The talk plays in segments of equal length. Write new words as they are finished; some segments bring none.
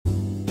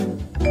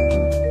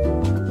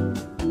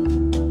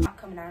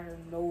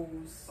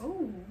tears.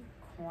 Oh.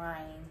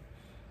 Crying.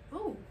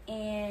 Oh.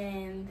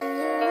 And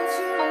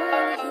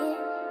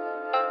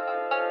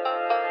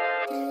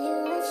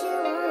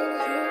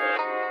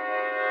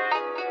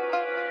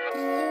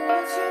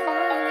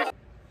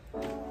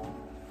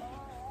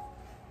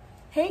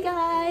hey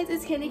guys,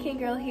 it's Candy Cane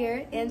Girl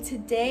here, and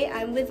today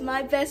I'm with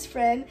my best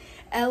friend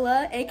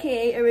Ella,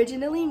 aka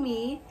Originally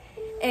Me.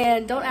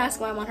 And don't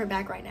ask why I'm on her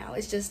back right now.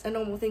 It's just a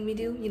normal thing we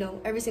do, you know,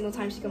 every single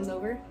time she comes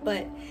over.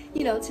 But,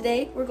 you know,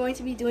 today we're going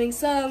to be doing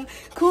some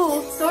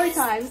cool story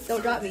times.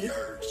 Don't drop me.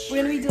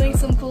 We're going to be doing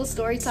some cool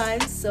story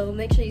times, so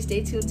make sure you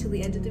stay tuned till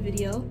the end of the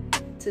video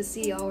to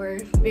see our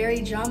very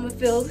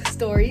drama-filled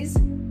stories.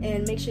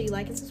 And make sure you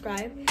like and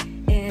subscribe.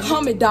 And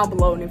comment down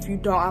below, and if you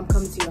don't, I'm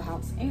coming to your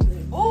house.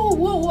 oh,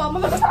 whoa,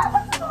 I'm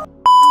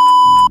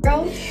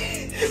girl,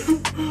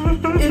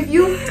 if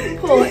you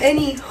pull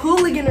any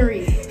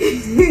hooliganery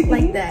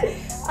like that,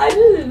 I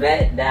just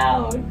bent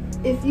down.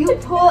 if you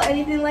pull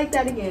anything like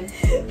that again.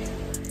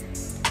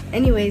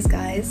 Anyways,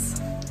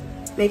 guys,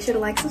 make sure to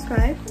like,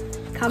 subscribe,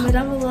 comment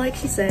down below like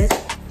she said,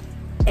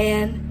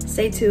 and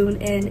stay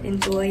tuned and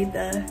enjoy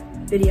the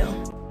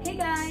video. Hey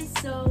guys,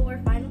 so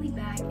we're finally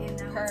back, and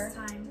now it's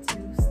time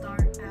to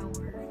start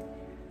our,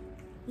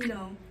 you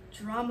know,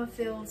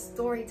 drama-filled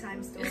story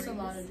time stories. It's a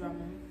lot of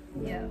drama.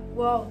 Yeah,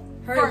 well,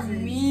 For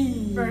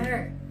me. For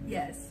her,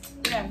 yes.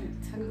 Yeah,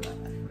 talk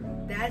about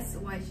that. That's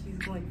why she's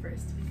going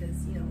first, because,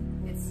 you know,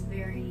 it's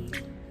very,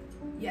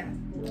 yeah.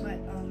 But,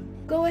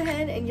 go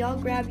ahead and y'all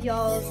grab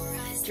y'all's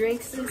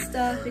drinks and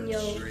stuff and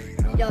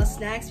y'all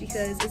snacks,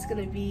 because it's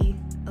gonna be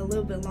a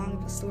little bit long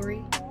of a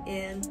story.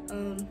 And,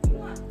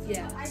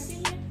 yeah.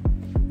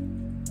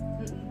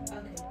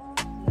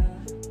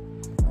 Nah.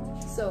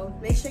 So,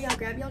 make sure y'all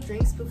grab y'all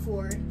drinks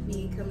before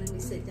we come and we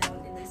sit down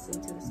and listen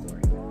to the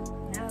story.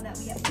 Now that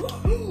we have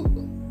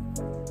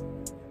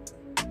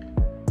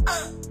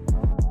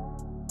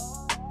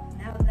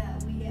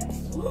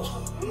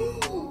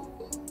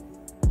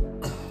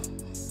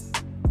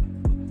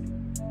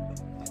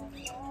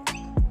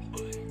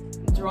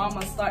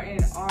Drama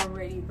starting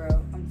already, bro.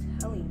 I'm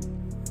telling you.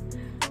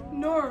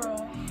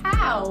 Nora,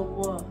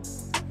 how?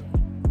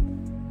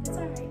 It's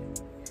alright.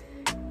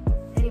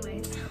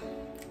 Anyways,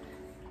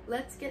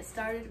 let's get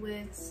started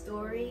with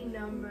story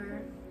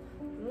number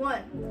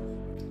 1.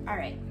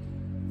 Alright.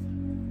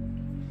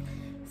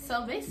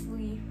 So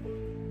basically,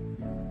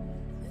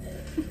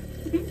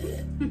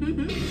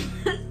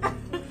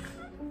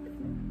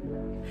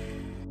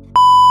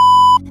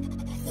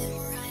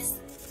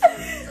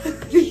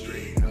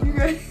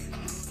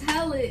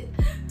 tell it.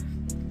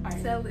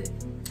 Alright. Tell it.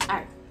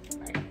 Alright.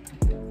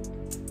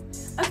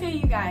 Okay,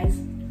 you guys.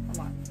 Hold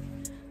on.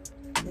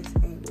 This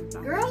ain't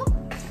Girl?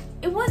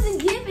 It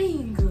wasn't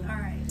giving.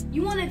 Alright.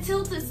 You want to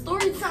tilt it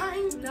story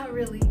time? Not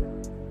really. I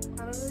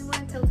don't really want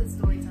to tell the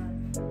story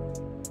time.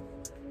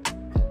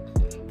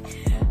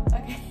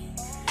 Okay.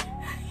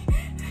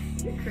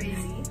 You're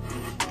crazy.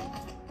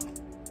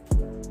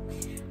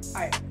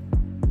 Alright.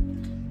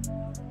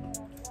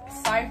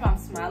 Sorry if I'm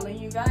smiling,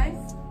 you guys.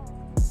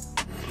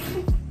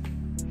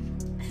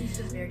 She's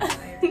just very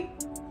tired.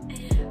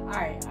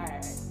 Alright.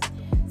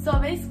 So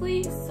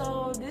basically,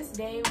 this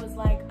day was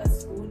like a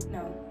school,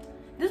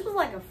 this was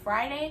like a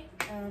Friday,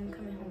 coming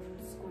home from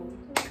school.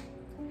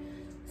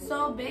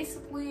 So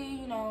basically,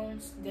 you know,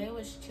 today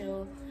was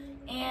chill,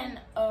 and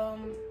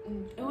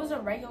it was a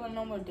regular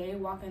normal day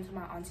walking to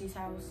my auntie's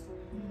house.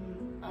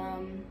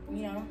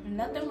 You know,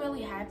 nothing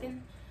really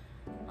happened.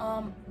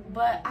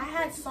 But I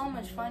had so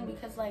much fun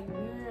because like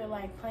we were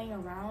like playing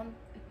around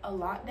a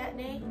lot that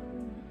day.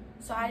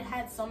 So I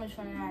had so much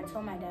fun, and I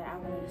told my dad I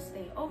wanted to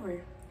stay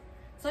over.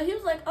 So he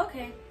was like,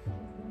 okay.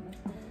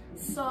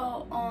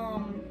 So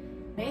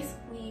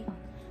basically,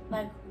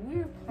 like we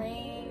were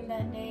playing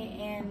that day,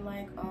 and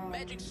like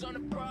Magic Son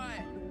of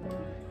Pride.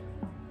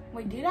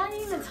 wait, did I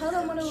even tell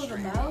them what it was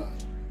about?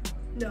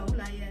 No,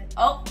 not yet.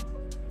 Oh,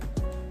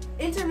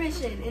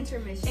 Intermission.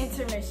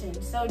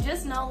 So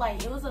just know,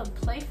 like, it was a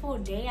playful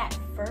day at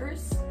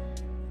first,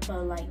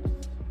 but like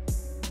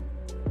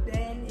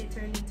Then it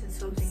turned into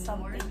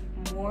something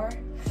more.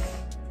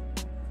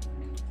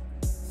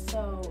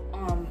 So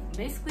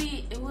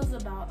basically it was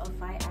about a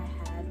fight I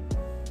had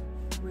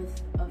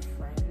with a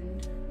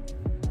friend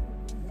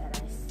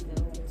that I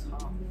still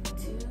talk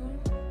to,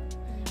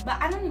 but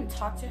I don't even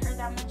talk to her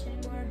that much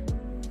anymore.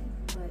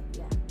 But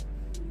yeah,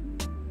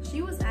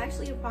 She was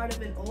actually a part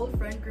of an old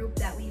friend group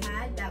that we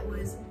had that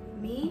was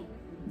me,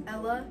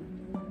 Ella,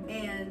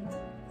 and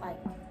like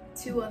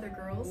 2 other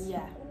girls.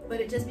 yeah. But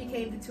it just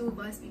became the 2 of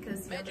us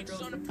because the other Magic girls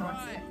Son were of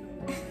toxic.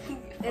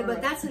 Pride.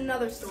 But that's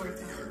another story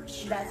time.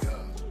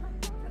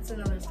 That's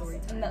another story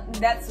time. No,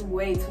 that's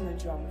way too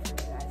much drama for you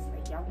guys.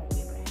 Like, y'all won't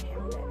be able to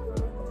handle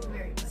that.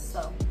 Very much.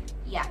 So,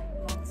 yeah.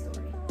 Long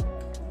story.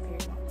 Very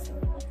long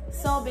story.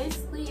 So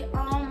basically,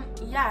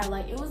 yeah,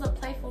 like it was a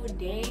playful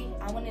day.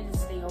 I wanted to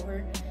stay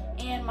over,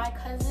 and my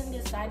cousin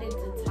decided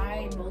to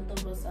tie both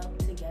of us up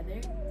together.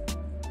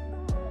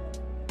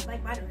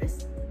 Like by the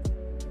wrist?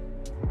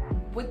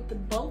 with the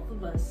both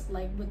of us,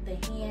 like with the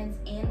hands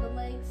and the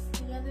legs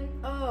together.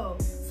 Oh.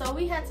 So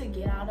we had to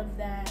get out of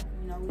that.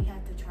 You know, we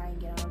had to try and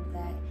get out of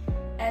that.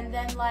 And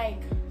then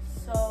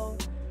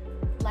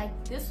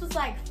this was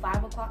like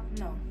 5 o'clock.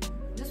 No,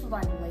 this was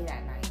like late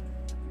at night.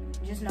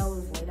 Just know it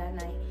was late at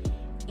night.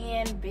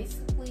 And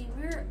basically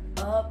we were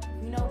up.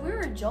 You know, we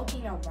were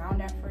joking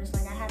around at first.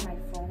 Like I had my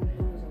phone.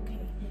 It was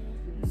okay.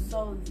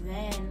 So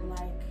then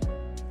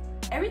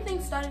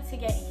everything started to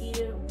get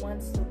heated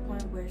once to the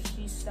point where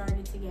she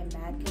started to get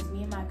mad because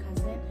me and my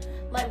cousin,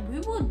 we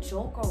would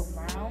joke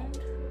around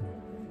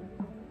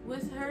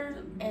with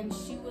her and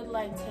she would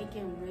take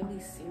it really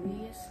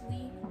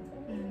seriously.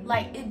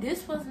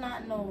 This was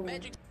not no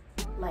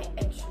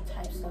extra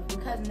type stuff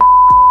because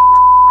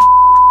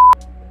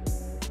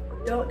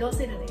don't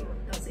say the name.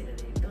 Don't say the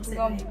name. Don't say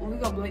the name. We're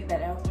gonna bleep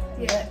that out.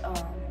 Yeah.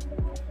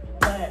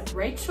 But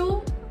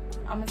Rachel,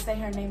 I'm gonna say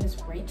her name is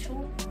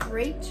Rachel.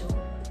 Rachel.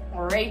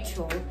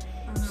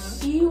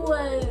 She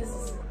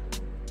was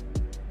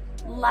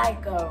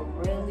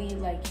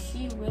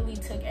she really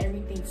took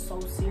everything so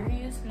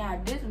serious. Now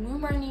we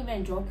weren't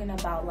even joking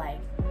about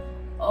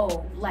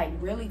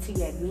really to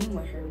get mean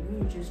with her. We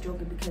were just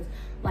joking because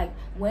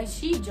when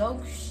she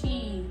jokes,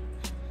 she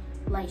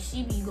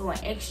be going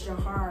extra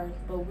hard,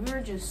 but we were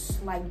just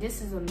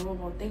this is a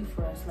normal thing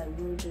for us.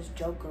 We would just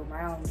joke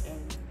around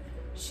and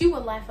she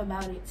would laugh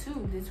about it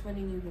too. This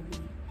wouldn't even be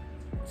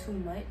too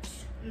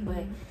much.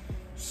 But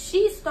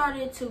she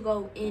started to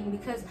go in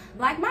because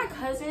my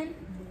cousin,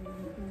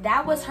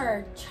 that was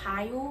her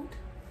child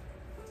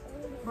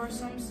or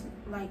some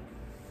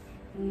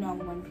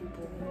when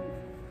people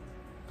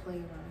play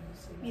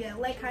around. Yeah,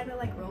 kind of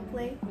role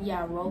play.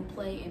 Yeah, role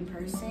play in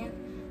person.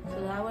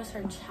 So that was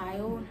her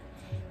child.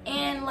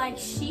 And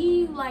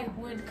she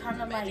would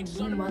kind of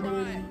do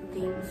mothering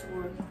things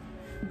or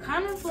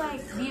kind of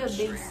be a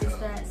big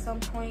sister at some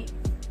point.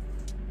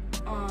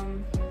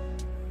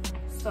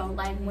 So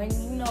when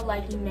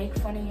you make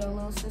fun of your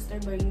little sister,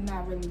 but you're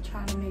not really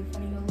trying to make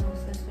fun of your little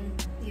sister.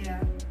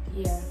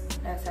 Yeah,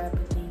 that type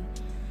of thing.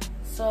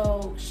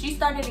 So she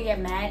started to get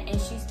mad and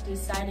she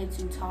decided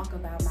to talk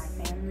about my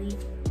family.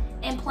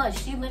 And plus,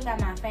 she lived at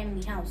my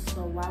family house,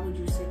 so why would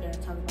you sit there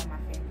and talk about my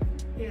family?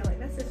 Yeah,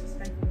 that's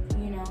disrespectful.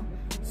 You know?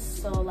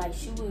 So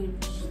she would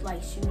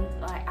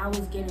I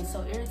was getting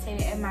so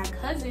irritated, and my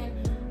cousin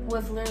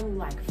was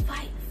literally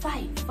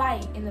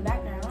fight in the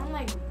background. I'm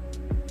like,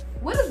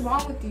 what is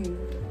wrong with you?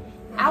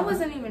 I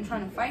wasn't even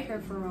trying to fight her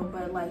for real,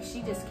 but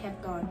she just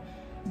kept on.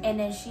 And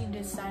then she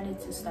decided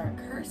to start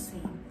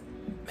cursing.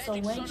 So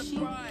when she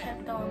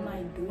kept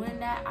on doing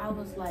that, I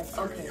was like,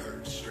 okay,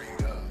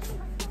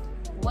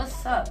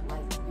 what's up?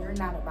 You're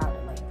not about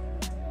it.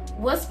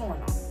 What's going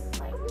on?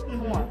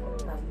 Come on.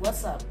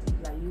 What's up?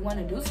 You want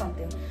to do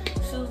something?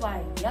 She was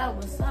like, yeah,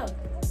 what's up?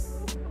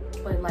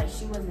 But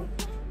she wasn't,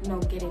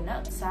 getting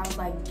up. So I was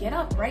like, get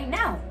up right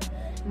now.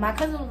 My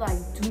cousin was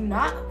like, do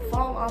not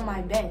fall on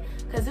my bed.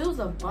 Because it was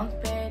a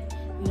bunk bed.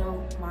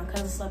 My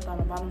cousin slept on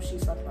the bottom. She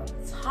slept on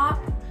the top.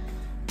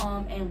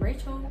 And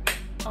Rachel,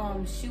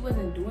 she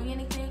wasn't doing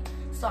anything.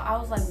 So I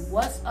was like,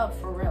 what's up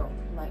for real?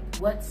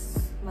 What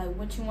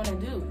you want to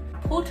do? I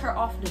pulled her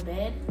off the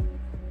bed.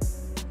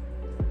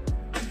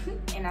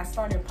 And I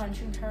started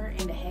punching her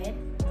in the head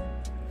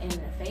and in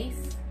the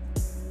face.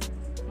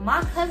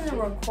 My cousin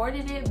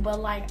recorded it, but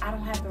I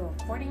don't have the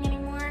recording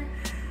anymore.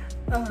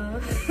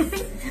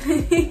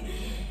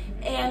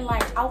 And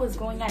I was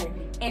going at her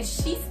and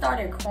she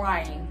started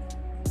crying.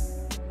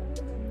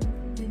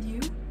 Did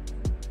you?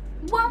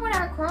 Why would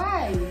I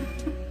cry?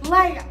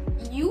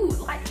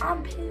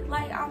 I'm pissed,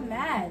 I'm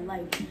mad,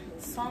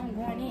 so I'm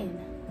going in.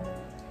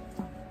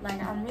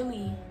 I'm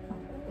really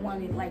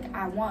wanted,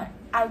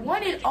 I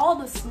wanted all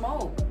the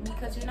smoke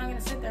because you're not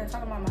gonna sit there and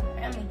talk about my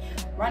family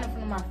right in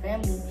front of my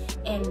family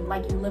and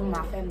you live in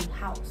my family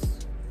house.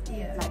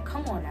 Yeah.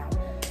 Come on now.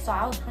 So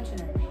I was punching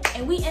her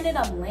and we ended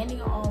up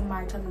landing on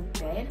my cousin's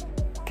bed.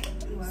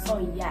 Wow.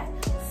 So yeah.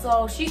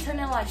 So she turned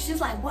in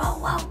she's like,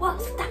 whoa,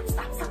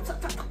 stop.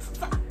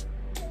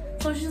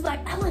 So she's like,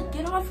 Ella,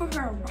 get off of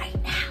her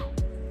right now.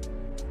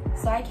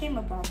 So I came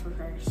up off of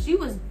her. She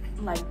was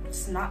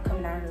snot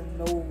coming out of her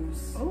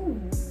nose. Oh.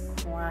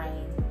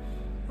 Crying.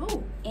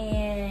 Oh.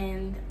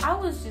 And I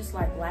was just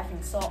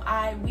laughing. So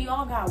we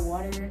all got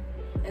water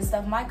and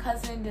stuff. My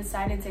cousin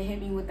decided to hit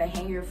me with the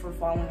hanger for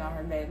falling on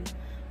her bed.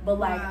 But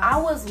wow.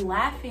 I was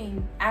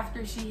laughing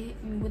after she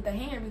hit me with the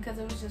hanger because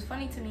it was just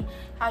funny to me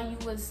how you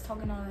was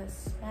talking all that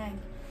smack.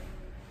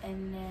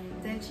 And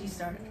then she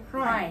started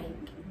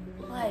crying.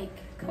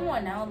 Come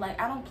on now.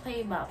 I don't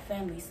play about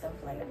family stuff.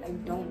 I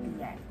don't do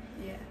that.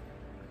 Yeah.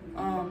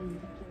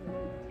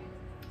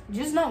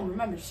 Just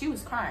remember, she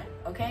was crying,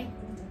 okay?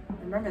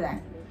 Remember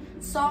that.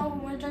 So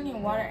we're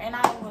drinking water and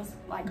I was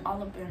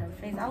all up in her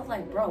face. I was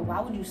like, bro, why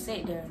would you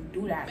sit there and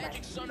do that?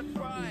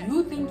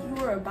 You think you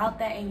were about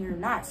that and you're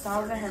not. So I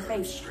was in her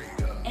face.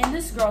 And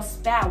this girl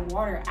spat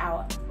water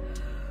out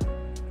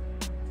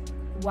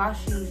while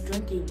she was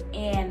drinking.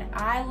 And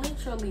I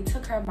literally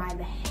took her by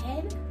the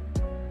head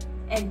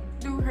and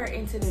threw her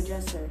into the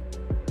dresser.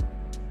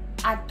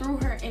 I threw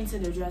her into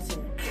the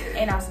dresser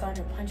and I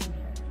started punching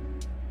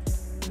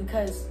her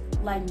because,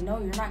 like, no,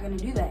 you're not gonna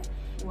do that.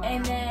 Wow.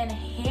 And then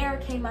hair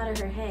came out of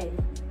her head.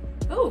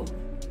 Ooh.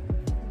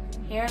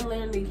 Hair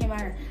literally came out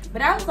of her.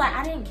 But I was like,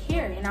 I didn't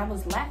care, and I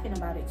was laughing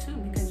about it too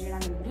because you're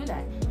not gonna do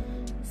that.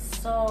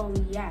 So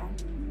yeah,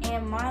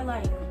 and my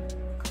like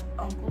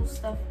uncles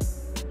stuff,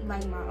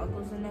 like my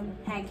uncles and them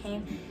had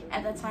came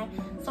at that time,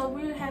 so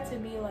we had to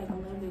be like a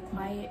little bit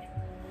quiet.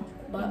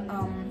 But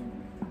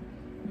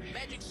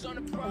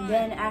and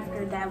then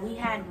after that we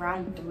had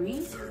round 3.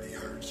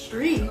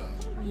 3.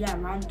 Yeah,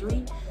 round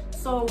 3.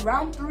 So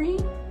round 3.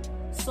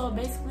 So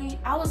basically,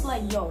 I was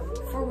like, yo,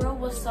 for real,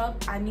 what's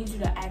up? I need you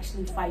to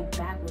actually fight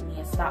back with me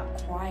and stop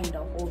crying the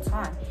whole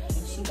time.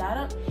 And she got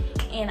up,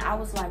 and I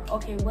was like,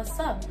 okay, what's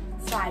up?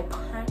 So I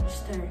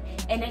punched her,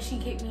 and then she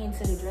kicked me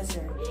into the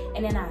dresser.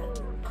 And then I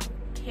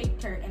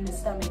kicked her in the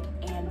stomach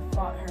and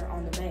fought her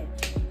on the bed.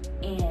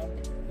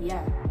 And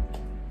yeah.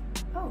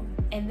 Oh,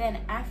 and then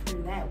after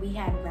that, we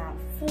had round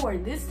 4.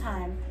 This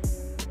time,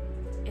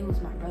 it was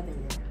my brother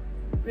there.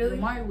 Really?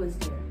 Lamar was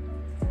there.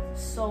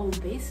 So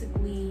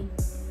basically,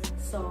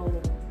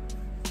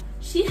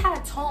 she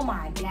had told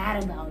my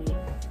dad about it.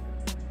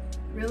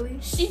 Really?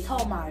 She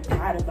told my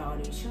dad about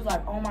it. She was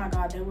like, oh my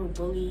God, they were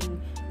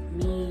bullying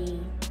me,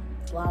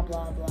 blah,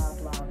 blah, blah,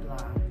 blah,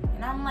 blah.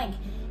 And I'm like,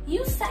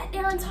 you sat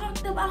there and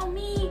talked about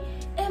me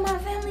and my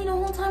family the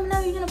whole time, and now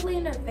you're gonna play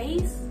in their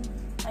face?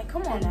 Like,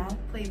 come on now.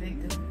 Play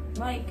victim.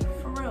 Like,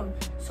 for real.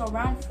 So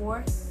round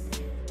 4,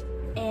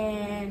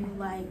 and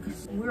like,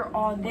 we're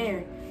all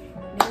there.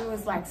 They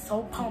was like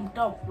so pumped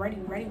up, ready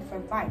for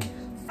the fight.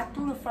 I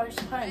threw the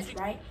first punch,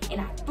 right? And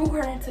I threw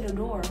her into the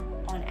door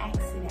on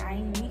accident. I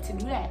didn't need to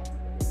do that.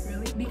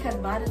 Really? Because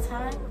by the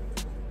time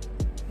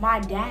my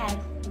dad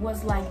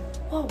was like,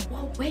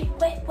 whoa, wait.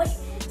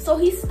 So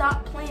he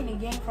stopped playing the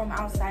game from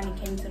outside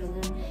and came to the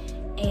room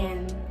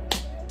and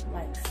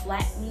like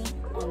slapped me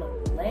on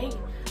the leg.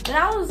 But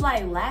I was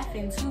like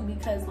laughing too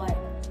because like,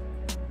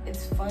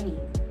 it's funny.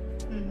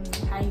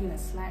 How you gonna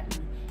slap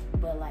me?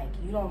 But like,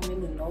 you don't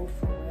really know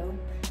for real.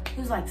 He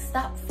was like,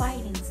 stop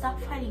fighting,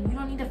 you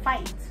don't need to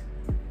fight.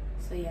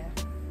 So yeah,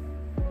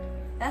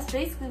 that's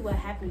basically what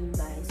happened, you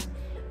guys.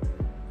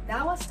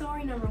 That was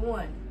story number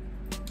 1.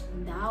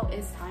 Now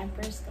it's time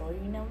for story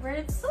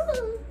number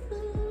 2.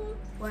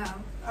 Wow.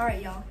 All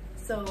right, y'all.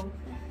 So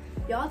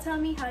y'all tell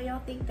me how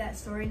y'all think that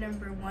story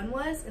number 1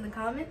 was in the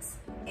comments,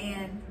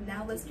 and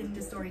now let's get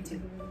into story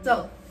 2.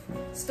 So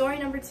story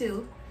number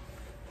 2,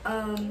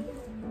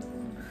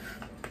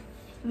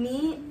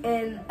 me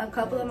and a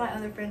couple of my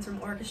other friends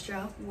from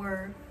orchestra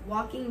were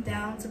walking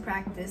down to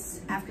practice,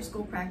 after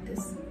school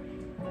practice.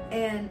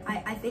 And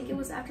I think it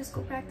was after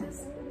school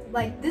practice.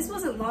 Like, this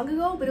wasn't long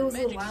ago, but it was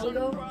a little while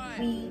ago.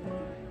 We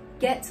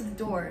get to the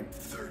door,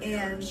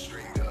 and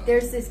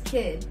there's this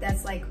kid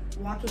that's like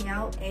walking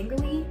out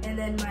angrily, and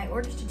then my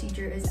orchestra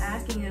teacher is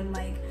asking him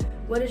like,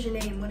 what is your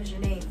name?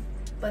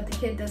 But the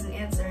kid doesn't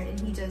answer, and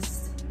he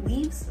just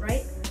leaves,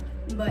 right?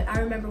 But I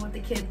remember what the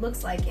kid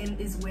looks like and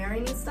is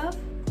wearing and stuff.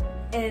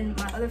 And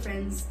my other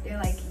friends, they're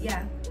like,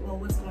 yeah, well,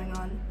 what's going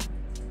on?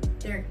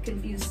 They're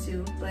confused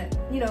too, but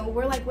you know,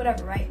 we're like,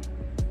 whatever, right?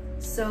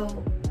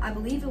 So I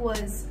believe it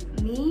was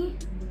me,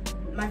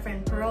 my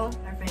friend Pearl,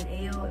 my friend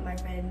Ayo, and my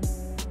friend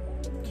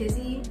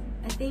Kizzy,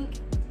 I think.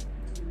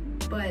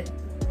 But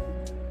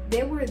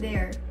they were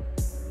there.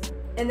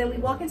 And then we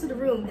walk into the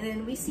room, and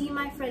then we see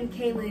my friend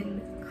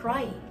Kaylin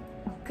crying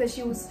because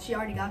she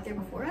already got there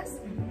before us.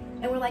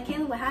 And we're like,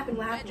 Kaylin, what happened?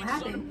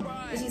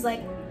 And she's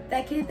like,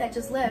 that kid that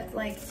just left,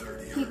 like,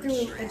 he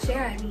threw a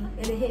chair at me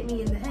and it hit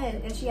me in the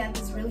head, and she had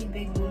this really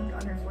big wound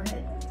on her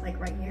forehead, like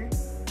right here,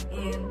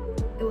 and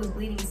it was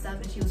bleeding and stuff,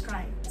 and she was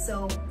crying.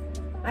 So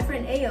my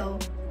friend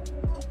Ayo,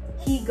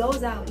 he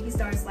goes out and he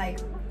starts like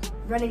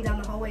running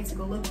down the hallway to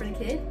go look for the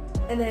kid,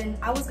 and then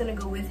I was gonna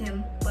go with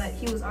him, but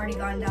he was already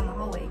gone down the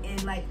hallway,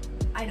 and like,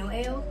 I know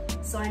Ayo,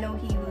 so I know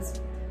he was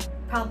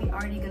probably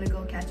already gonna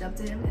go catch up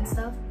to him and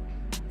stuff.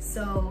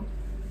 So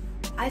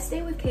I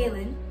stay with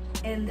Kaylin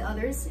and the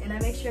others, and I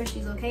make sure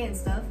she's okay and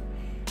stuff.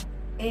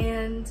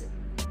 And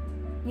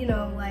you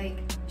know, like,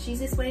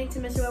 she's explaining to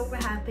Mr. Weber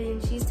what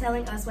happened, she's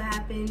telling us what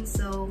happened.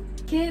 So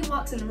kid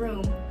walks in the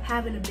room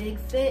having a big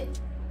fit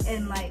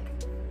and like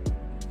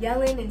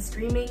yelling and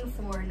screaming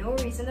for no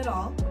reason at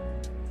all,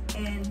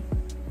 and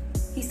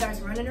he starts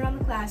running around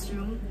the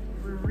classroom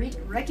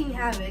wreaking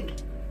havoc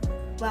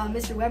while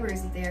Mr. Weber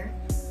isn't there.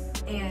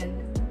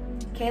 And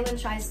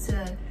Kaylin tries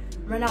to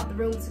run out the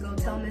room to go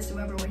tell Mr.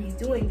 Weber what he's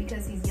doing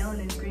because he's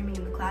yelling and screaming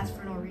in the class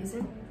for no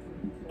reason.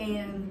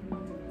 And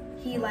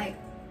he like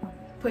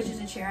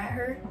pushes a chair at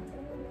her,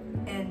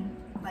 and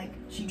like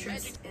she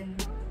trips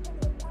and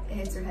it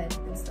hits her head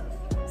and stuff.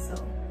 So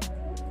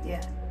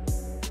yeah,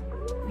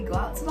 we go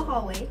out to the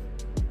hallway,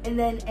 and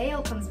then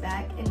Ayo comes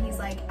back and he's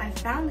like, I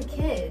found the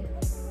kid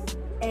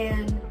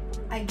and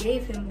I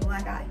gave him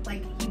black eye.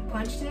 Like, he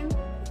punched him,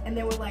 and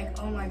they were like,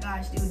 oh my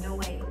gosh, dude, no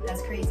way,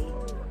 that's crazy.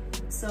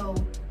 So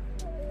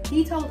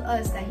he told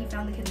us that he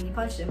found the kid and he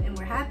punched him, and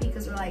we're happy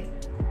because we're like,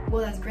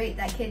 well, that's great,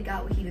 that kid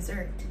got what he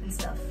deserved and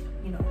stuff,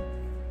 you know.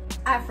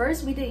 At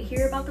first, we didn't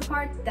hear about the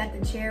part that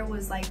the chair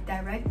was like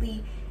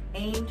directly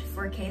aimed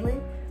for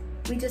Kaylin.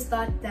 We just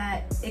thought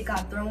that it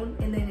got thrown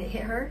and then it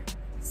hit her.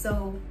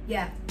 So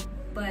yeah,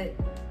 but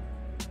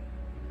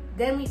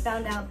then we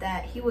found out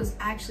that he was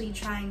actually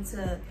trying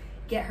to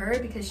get her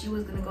because she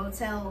was gonna go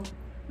tell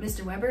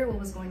Mr. Weber what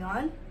was going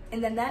on.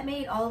 And then that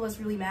made all of us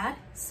really mad.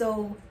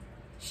 So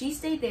she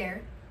stayed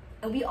there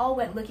and we all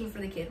went looking for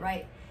the kid,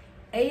 right?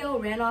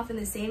 Ayo ran off in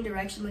the same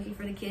direction looking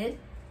for the kid.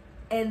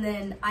 And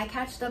then I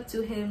catched up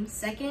to him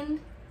second,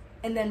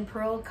 and then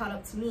Pearl caught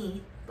up to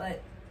me,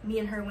 but me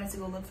and her went to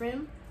go look for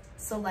him.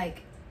 So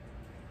like,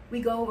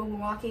 we go and we're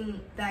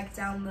walking back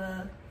down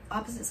the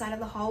opposite side of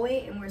the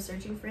hallway and we're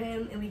searching for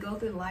him, and we go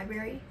through the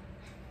library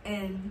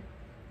and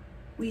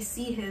we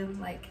see him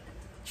like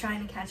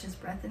trying to catch his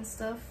breath and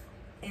stuff,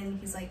 and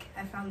he's like,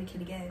 I found the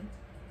kid again.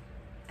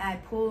 I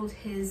pulled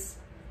his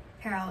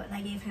hair out and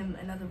I gave him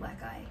another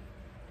black eye.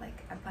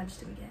 Like, I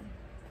punched him again.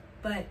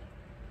 But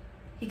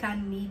he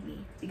kind of need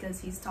me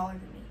because he's taller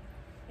than me.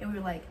 And we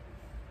were like,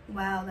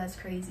 wow, that's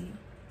crazy.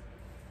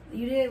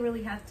 You didn't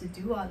really have to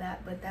do all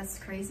that, but that's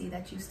crazy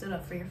that you stood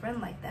up for your friend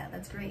like that.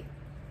 That's great.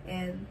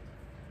 And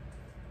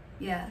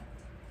yeah,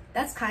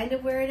 that's kind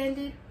of where it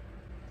ended.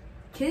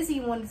 Kizzy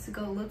wanted to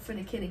go look for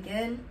the kid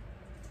again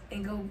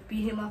and go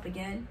beat him up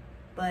again.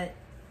 But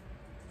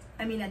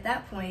I mean, at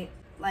that point,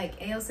 like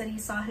Ayo said, he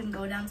saw him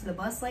go down to the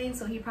bus lane,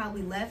 so he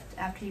probably left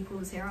after he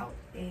pulled his hair out.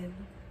 And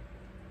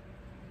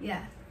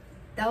yeah,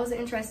 that was an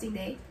interesting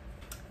day.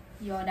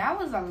 Yo, that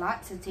was a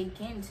lot to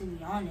take in, to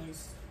be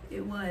honest.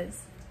 It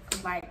was.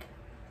 Like,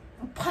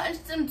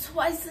 punched him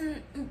twice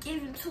and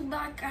gave him 2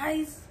 black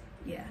eyes.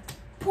 Yeah.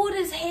 Pulled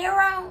his hair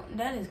out.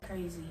 That is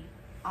crazy.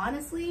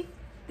 Honestly,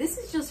 this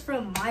is just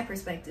from my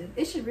perspective.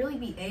 It should really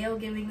be Ayo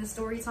giving the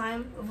story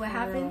time of what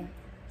happened.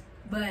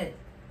 But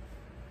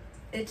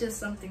it's just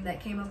something that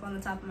came up on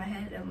the top of my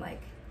head. I'm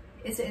like,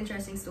 it's an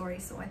interesting story,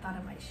 so I thought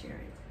I might share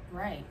it.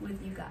 Right.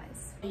 With you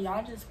guys.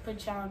 Y'all just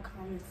put y'all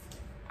comments.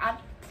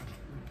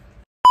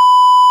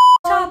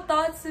 Y'all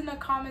thoughts in the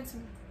comments.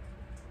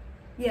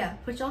 Yeah,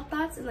 put y'all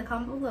thoughts in the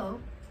comment below.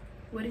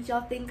 What did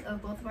y'all think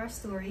of both of our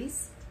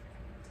stories?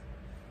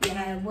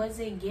 Yeah, was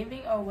it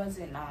giving or was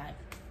it not?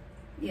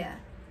 Yeah.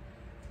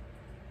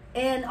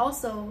 And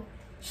also,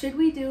 should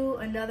we do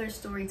another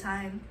story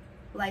time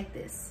like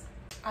this?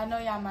 I know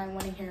y'all might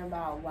want to hear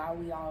about why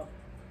we all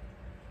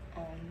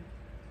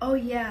oh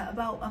yeah,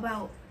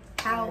 about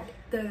how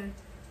the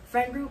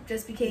friend group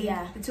just became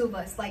the 2 of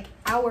us, like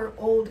our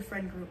old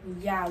friend group.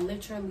 Yeah,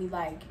 literally,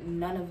 like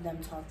none of them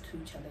talk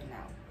to each other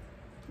now.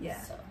 Yeah.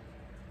 So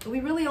we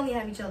really only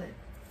have each other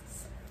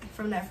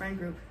from that friend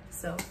group.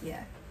 So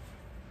yeah,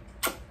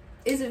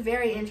 it's a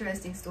very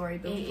interesting story,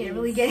 but we can't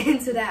really get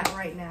into that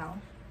right now.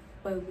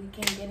 But we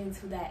can get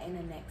into that in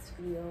the next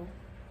video.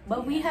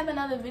 But we have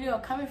another video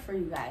coming for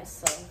you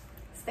guys, so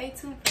stay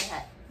tuned for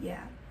that.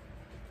 Yeah.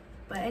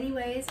 But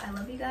anyways, I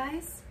love you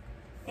guys,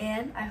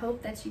 and I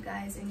hope that you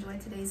guys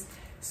enjoyed today's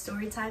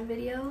story time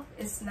video.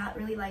 It's not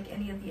really like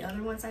any of the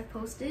other ones I've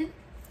posted.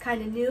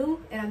 Kind of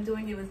new, and I'm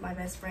doing it with my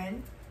best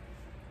friend,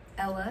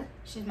 Ella.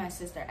 She's my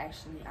sister,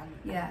 actually.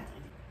 Yeah.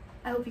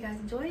 I hope you guys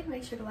enjoyed.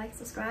 Make sure to like,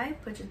 subscribe,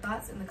 put your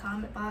thoughts in the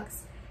comment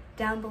box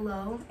down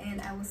below,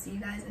 and I will see you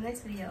guys in the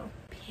next video.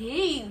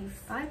 Peace.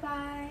 Bye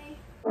bye.